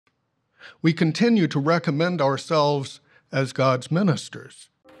We continue to recommend ourselves as God's ministers.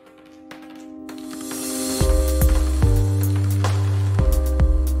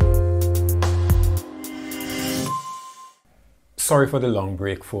 Sorry for the long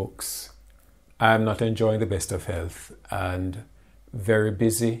break, folks. I'm not enjoying the best of health and very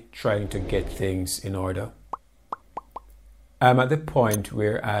busy trying to get things in order. I'm at the point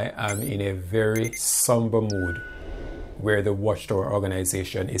where I am in a very somber mood where the Watchtower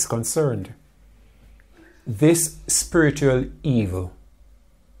organization is concerned. This spiritual evil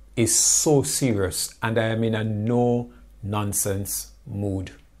is so serious and I am in a no-nonsense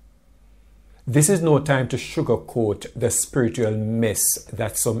mood. This is no time to sugarcoat the spiritual mess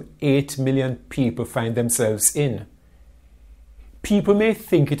that some 8 million people find themselves in. People may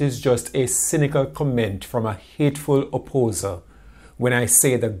think it is just a cynical comment from a hateful opposer when I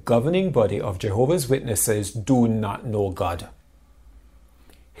say the governing body of Jehovah's Witnesses do not know God.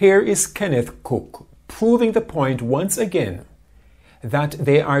 Here is Kenneth Cook proving the point once again that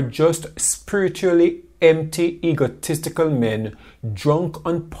they are just spiritually empty, egotistical men drunk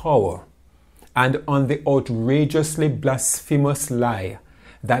on power and on the outrageously blasphemous lie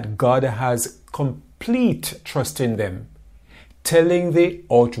that God has complete trust in them, telling the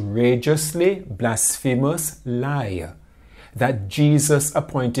outrageously blasphemous lie that Jesus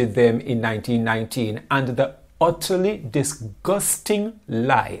appointed them in 1919 and the utterly disgusting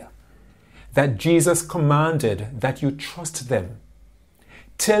lie that Jesus commanded that you trust them,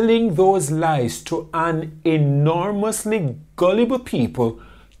 telling those lies to an enormously gullible people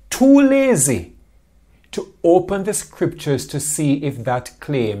too lazy to open the scriptures to see if that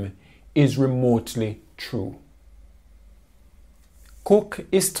claim is remotely true. Cook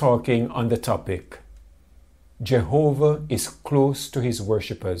is talking on the topic, Jehovah is close to his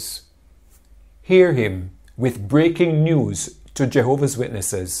worshippers. Hear him with breaking news to Jehovah's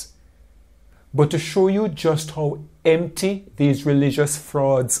Witnesses. But to show you just how empty these religious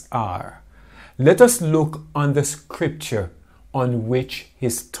frauds are, let us look on the scripture on which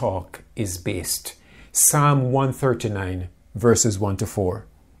his talk is based. Psalm 139, verses 1 to 4.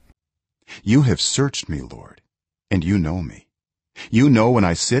 You have searched me, Lord, and you know me. You know when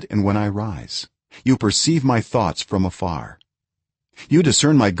I sit and when I rise. You perceive my thoughts from afar. You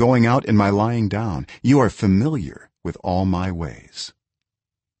discern my going out and my lying down. You are familiar with all my ways.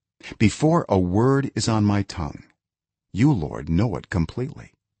 Before a word is on my tongue, you, Lord, know it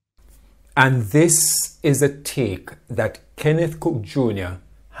completely. And this is a take that Kenneth Cook Jr.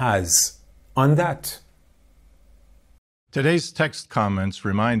 has on that. Today's text comments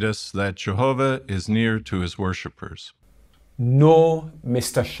remind us that Jehovah is near to his worshippers. No,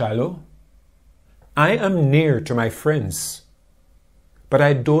 Mr. Shallow. I am near to my friends, but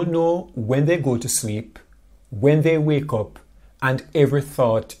I don't know when they go to sleep, when they wake up, and every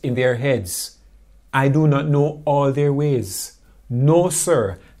thought in their heads. I do not know all their ways. No,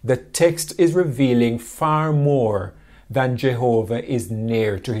 sir, the text is revealing far more than Jehovah is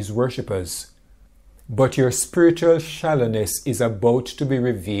near to his worshippers. But your spiritual shallowness is about to be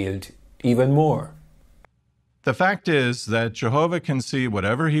revealed even more. The fact is that Jehovah can see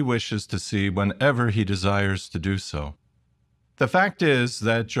whatever he wishes to see whenever he desires to do so. The fact is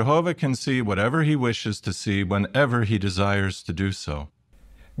that Jehovah can see whatever he wishes to see whenever he desires to do so.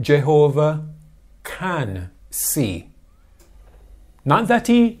 Jehovah can see. Not that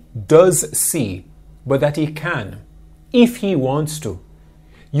he does see, but that he can, if he wants to.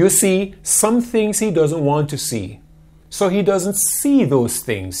 You see, some things he doesn't want to see, so he doesn't see those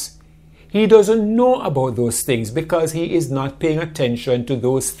things. He doesn't know about those things because he is not paying attention to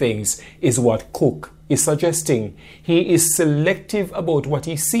those things, is what Cook is suggesting. He is selective about what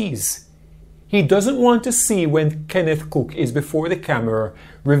he sees. He doesn't want to see when Kenneth Cook is before the camera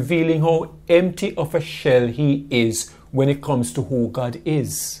revealing how empty of a shell he is when it comes to who God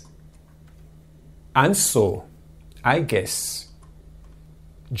is. And so, I guess,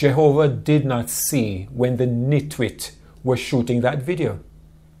 Jehovah did not see when the nitwit was shooting that video.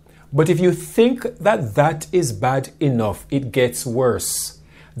 But if you think that that is bad enough, it gets worse.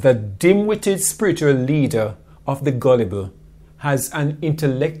 The dim-witted spiritual leader of the gullible has an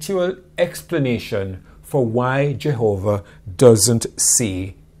intellectual explanation for why Jehovah doesn't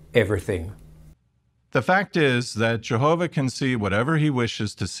see everything. The fact is that Jehovah can see whatever he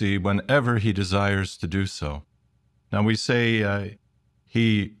wishes to see whenever he desires to do so. Now we say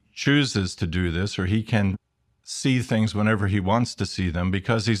he chooses to do this, or he can see things whenever he wants to see them,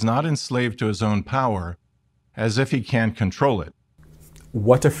 because he's not enslaved to his own power as if he can't control it.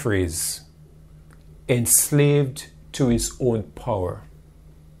 What a phrase. Enslaved to his own power.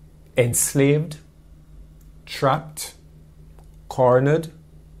 Enslaved, trapped, cornered,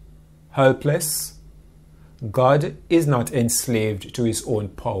 helpless. God is not enslaved to his own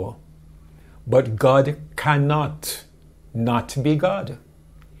power, but God cannot not be God.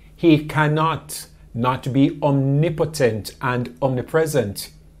 He cannot not be omnipotent and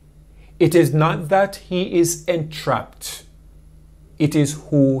omnipresent. It is not that he is entrapped. It is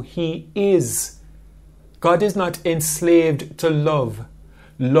who he is. God is not enslaved to love.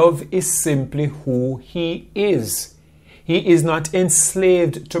 Love is simply who he is. He is not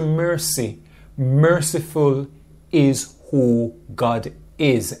enslaved to mercy. Merciful is who God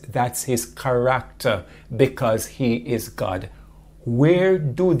is. That's his character because he is God. Where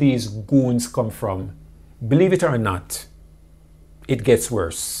do these goons come from? Believe it or not, it gets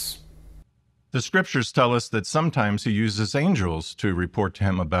worse. The scriptures tell us that sometimes he uses angels to report to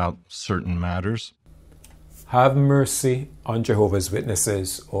him about certain matters. Have mercy on Jehovah's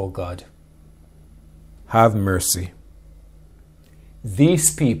Witnesses, O God. Have mercy.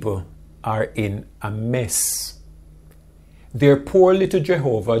 These people are in a mess. Their poor little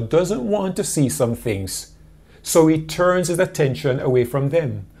Jehovah doesn't want to see some things, so he turns his attention away from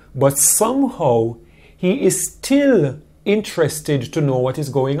them. But somehow he is still interested to know what is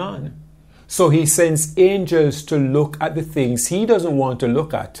going on. So he sends angels to look at the things he doesn't want to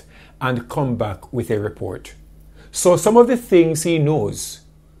look at and come back with a report. So some of the things he knows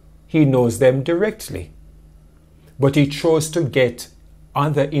them directly. But he chose to get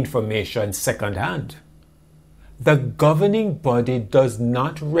other information secondhand. The governing body does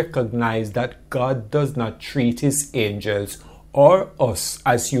not recognize that God does not treat his angels or us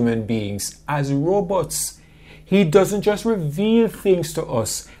as human beings as robots. He doesn't just reveal things to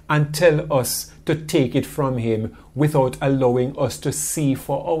us and tell us to take it from him without allowing us to see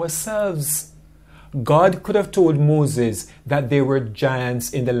for ourselves. God could have told Moses that there were giants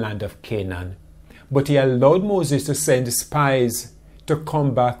in the land of Canaan, but he allowed Moses to send spies to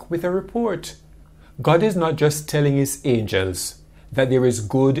come back with a report. God is not just telling his angels that there is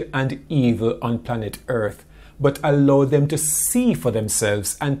good and evil on planet Earth, but allow them to see for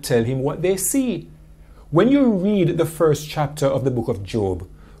themselves and tell him what they see. When you read the first chapter of the book of Job,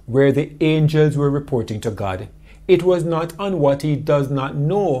 where the angels were reporting to God, it was not on what he does not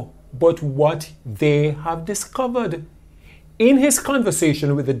know, but what they have discovered. In his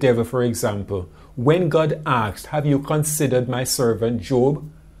conversation with the devil, for example, when God asked, "Have you considered my servant Job?"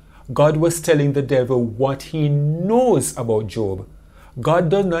 God was telling the devil what he knows about Job. God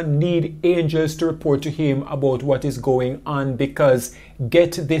does not need angels to report to him about what is going on because,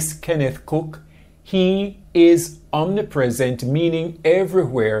 get this, Kenneth Cook, he is omnipresent, meaning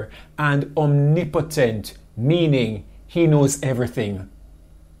everywhere, and omnipotent, meaning he knows everything.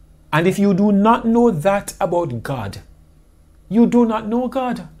 And if you do not know that about God, you do not know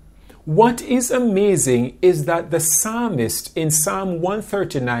God. What is amazing is that the psalmist in Psalm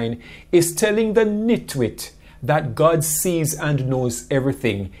 139 is telling the nitwit that God sees and knows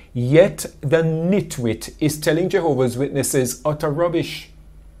everything, yet the nitwit is telling Jehovah's Witnesses utter rubbish.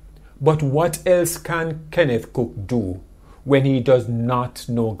 But what else can Kenneth Cook do when he does not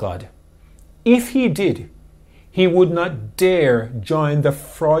know God? If he did, he would not dare join the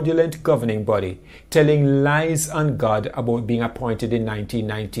fraudulent governing body, telling lies on God about being appointed in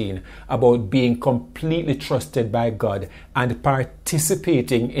 1919, about being completely trusted by God, and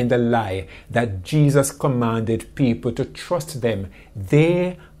participating in the lie that Jesus commanded people to trust them.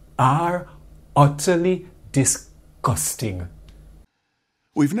 They are utterly disgusting.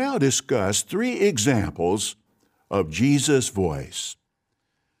 We've now discussed 3 examples of Jesus' voice.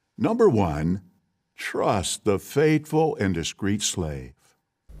 Number 1, trust the faithful and discreet slave.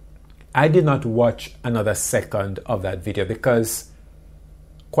 I did not watch another second of that video because,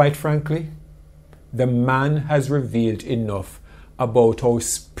 quite frankly, the man has revealed enough about how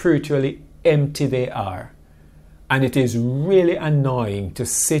spiritually empty they are. And it is really annoying to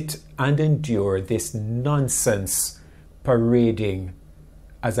sit and endure this nonsense parading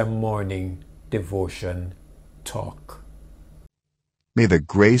as a morning devotion talk. May the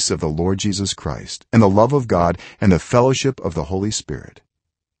grace of the Lord Jesus Christ and the love of God and the fellowship of the Holy Spirit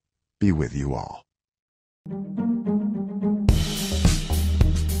be with you all.